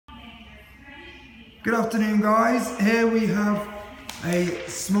Good afternoon guys, here we have a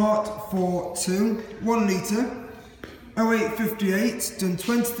smart Fortwo 1 litre 0858, done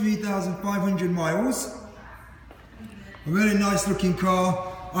 23,500 miles. A really nice looking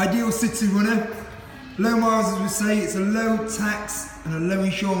car, ideal city runner, low miles as we say. It's a low tax and a low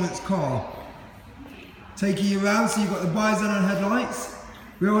insurance car. Taking you around, so you've got the bi-xenon headlights.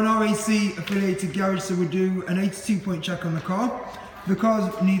 We're an RAC affiliated garage, so we'll do an 82-point check on the car. If the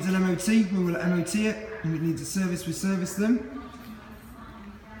car needs an MOT, we will MOT it. If it needs a service, we service them.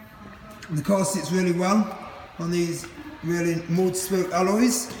 The car sits really well on these really multi-spoke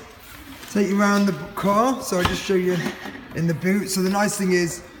alloys. Take you around the car, so I'll just show you in the boot. So the nice thing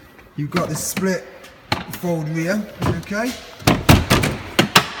is, you've got this split fold rear, okay?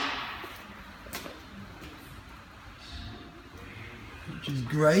 Which is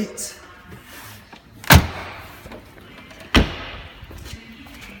great.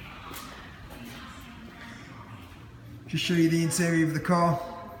 Just show you the interior of the car.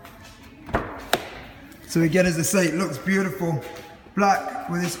 So again, as I say, it looks beautiful. Black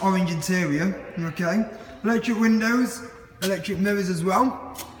with this orange interior, okay? Electric windows, electric mirrors as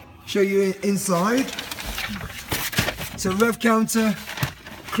well. Show you inside. So rev counter,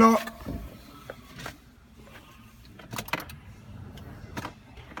 clock.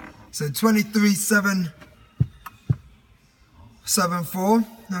 So 23774,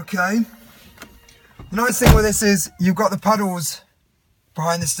 okay. The nice thing with this is you've got the paddles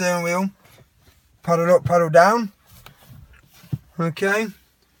behind the steering wheel. Paddle up, paddle down. Okay.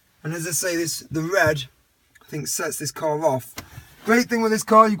 And as I say, the red, I think, sets this car off. Great thing with this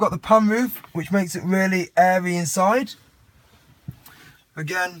car, you've got the pan roof, which makes it really airy inside.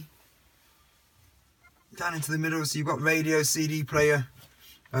 Again, down into the middle, so you've got radio, CD player,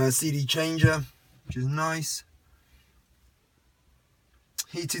 CD changer, which is nice.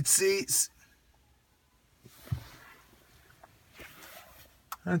 Heated seats.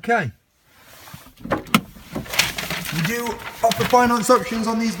 Okay. We do offer finance options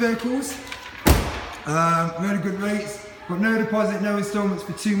on these vehicles. Really good rates. Got no deposit, no instalments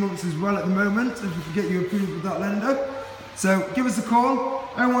for 2 months as well at the moment, if we can get you approved with that lender. So give us a call,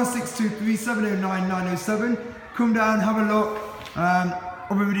 01623 709 907. Come down, have a look.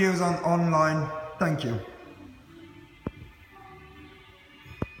 Other videos online. Thank you.